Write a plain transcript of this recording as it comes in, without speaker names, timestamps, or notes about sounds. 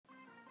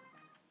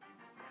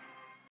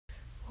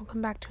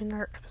Welcome back to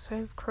another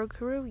episode of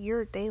Krokuru,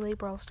 your daily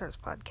Brawl Stars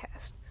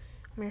podcast.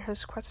 I'm your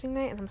host, Questing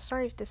Knight, and I'm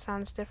sorry if this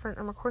sounds different.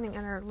 I'm recording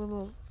at our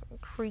little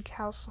creek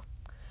house,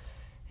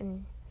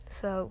 and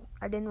so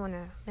I didn't want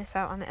to miss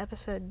out on the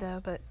episode,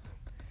 though,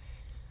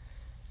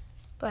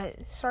 but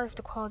sorry if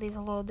the quality's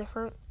a little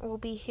different. We'll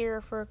be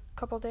here for a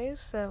couple days,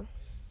 so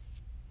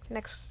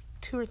next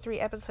 2 or 3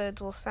 episodes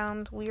will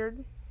sound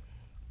weird.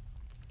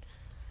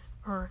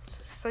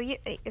 So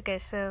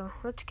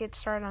let's get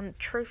started on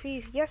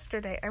trophies.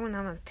 Yesterday, I went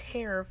on a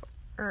tear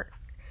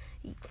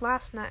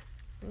last night,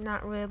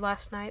 not really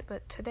last night,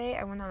 but today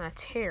I went on a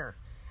tear.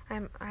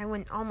 I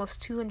went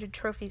almost 200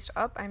 trophies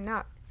up. I'm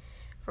not.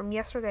 From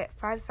yesterday at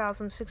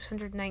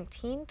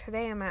 5,619,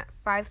 today I'm at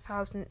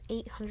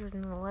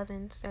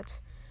 5,811, so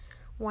that's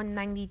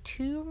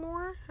 192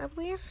 more, I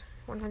believe.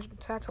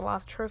 100, so that's a lot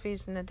of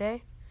trophies in a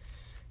day.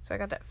 So I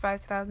got that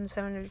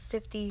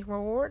 5,750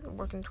 reward,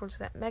 working towards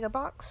that mega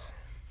box.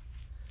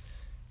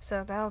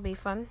 So that'll be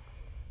fun.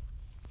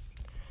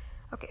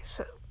 Okay,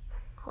 so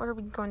what are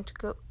we going to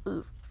go?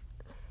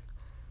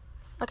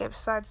 Okay,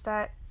 besides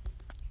that,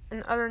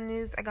 in other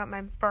news, I got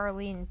my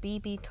Barley and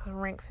BB to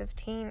rank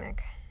 15.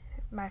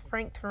 My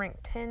Frank to rank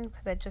 10,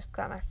 because I just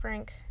got my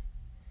Frank.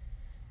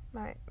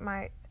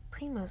 My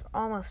Primo's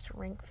almost to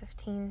rank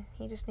 15.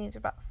 He just needs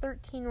about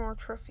 13 more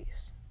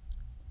trophies.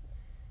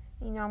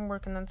 You know, I'm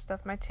working on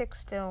stuff. My Tick's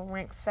still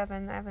ranked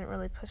 7. I haven't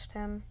really pushed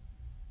him.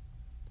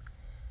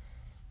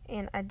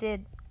 And I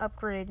did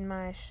upgrade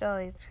my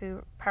Shelly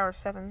to power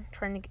 7.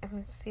 Trying to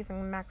see if I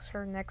can max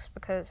her next,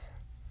 because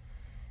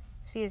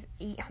she is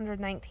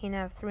 819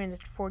 out of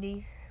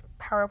 340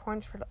 power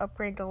points for the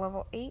upgrade to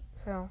level 8.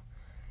 So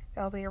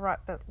that'll be a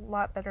lot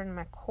better than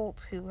my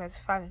Colt, who has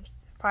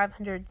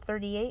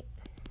 538.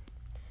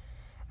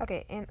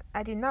 Okay, and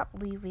I do not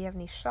believe we have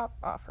any shop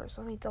offers.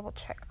 Let me double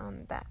check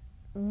on that.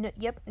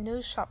 No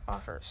shop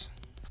offers.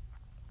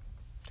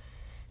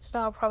 So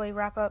that'll probably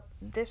wrap up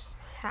this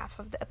half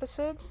of the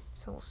episode.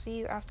 So we'll see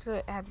you after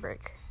the ad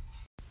break.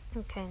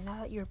 Okay,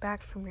 now that you're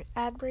back from your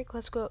ad break,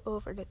 let's go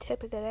over the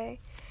tip of the day.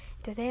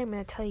 Today I'm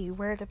going to tell you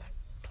where to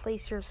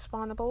place your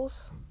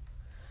spawnables.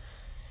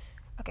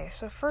 Okay,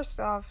 so first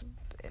off,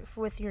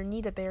 with your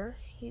Nidabear,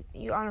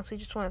 you honestly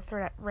just want to throw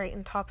that right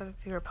on top of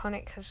your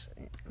opponent, because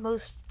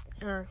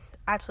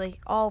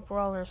all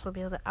brawlers will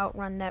be able to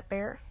outrun that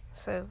bear.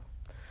 So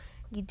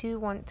you do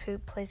want to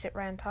place it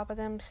right on top of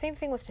them. Same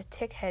thing with the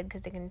Tick head,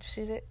 because they can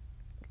shoot it.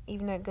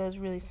 Even though it goes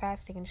really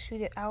fast, they can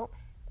shoot it out.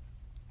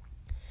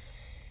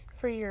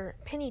 For your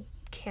Penny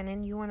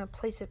Cannon, you want to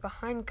place it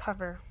behind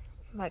cover.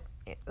 Like,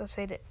 let's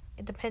say that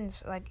it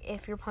depends. Like,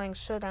 if you're playing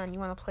Showdown, you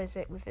want to place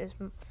it with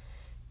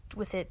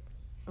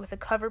a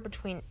cover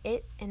between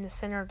it and the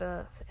center of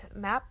the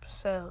map.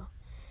 So,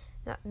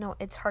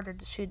 it's harder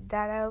to shoot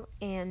that out.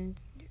 And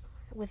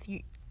if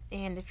you're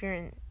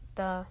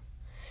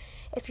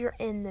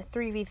in the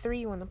 3v3,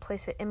 you want to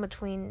place it in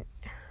between,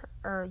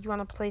 or you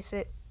want to place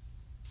it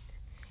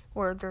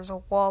where there's a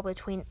wall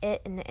between it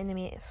and the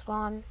enemy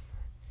spawn.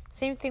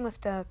 Same thing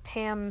with the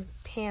Pam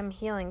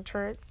healing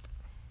turret,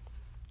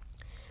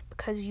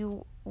 because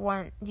you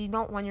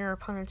don't want your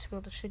opponents to be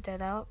able to shoot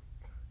that out.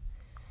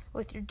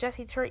 With your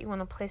Jessie turret, you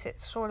want to place it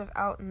sort of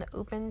out in the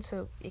open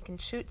so it can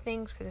shoot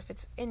things, because if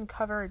it's in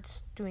cover,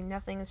 it's doing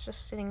nothing. It's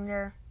just sitting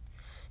there.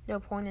 No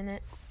point in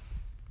it.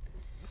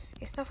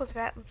 Enough with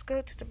that, let's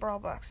go to the Brawl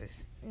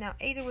boxes. Now,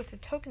 aided with the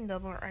token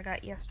doubler I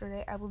got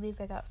yesterday, I believe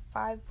I got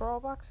 5 Brawl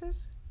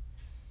boxes.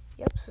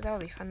 Yep, so that'll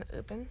be fun to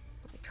open.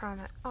 Let me turn on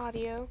my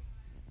audio.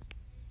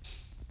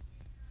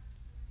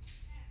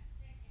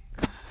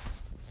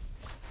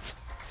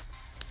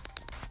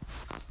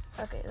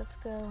 Okay, let's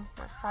go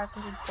my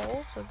 500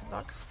 gold, so the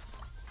box.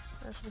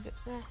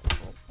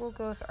 We'll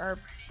go with our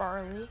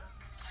Barley.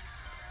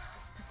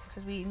 That's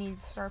because we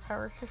need star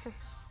power.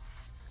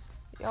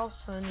 We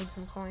also need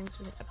some coins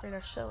so we can upgrade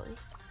our Shelly.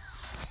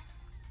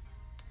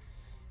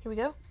 Here we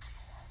go.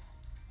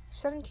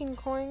 17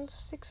 coins,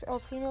 6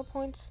 El Primo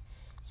points,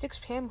 6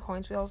 Pam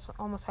coins. We also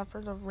almost have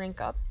for the rank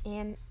up,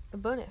 and a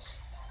bonus.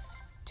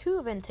 2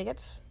 event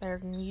tickets, better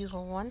than the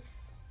usual one.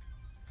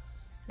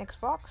 Next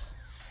box.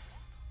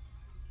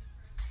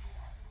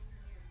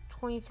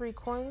 23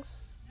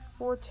 coins,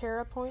 4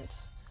 Terra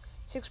points,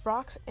 6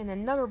 Brox, and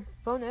another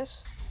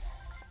bonus.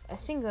 A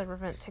singular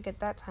event ticket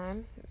that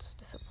time. It's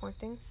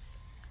disappointing.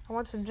 I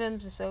want some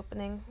gems this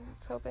opening.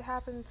 Let's hope it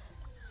happens.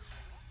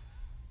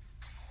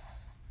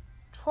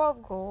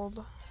 12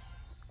 gold,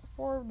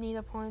 4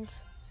 Nita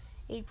points,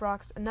 8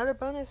 Brox, another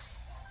bonus,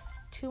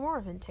 2 more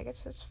event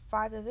tickets. That's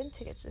 5 event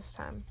tickets this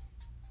time.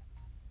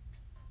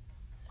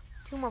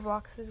 2 more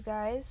boxes,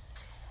 guys.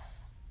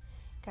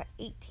 Got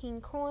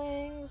 18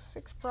 coins,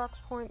 6 Brox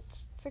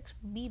points, 6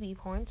 BB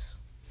points,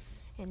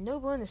 and no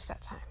bonus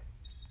that time.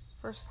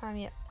 First time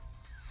yet.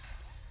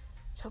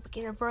 Let's hope we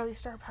get a Barley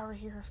star power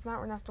here. If not, we're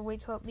going to have to wait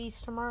till at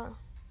least tomorrow.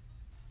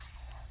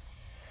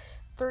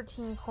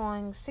 13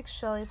 coins, 6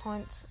 Shelly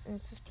points,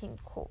 and 15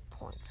 Colt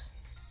points.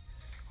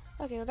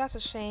 Okay, well that's a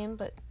shame,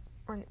 but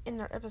we're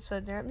in our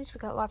episode there. At least we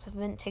got lots of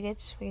event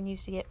tickets we can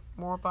use to get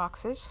more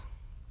boxes.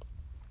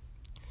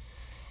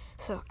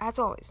 So, as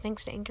always,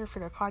 thanks to Anchor for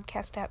their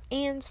podcast app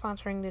and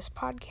sponsoring this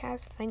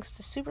podcast. Thanks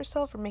to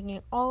Supercell for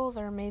making all of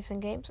their amazing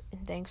games.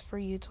 And thanks for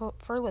you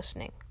for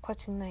listening.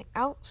 Question night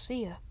out.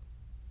 See ya.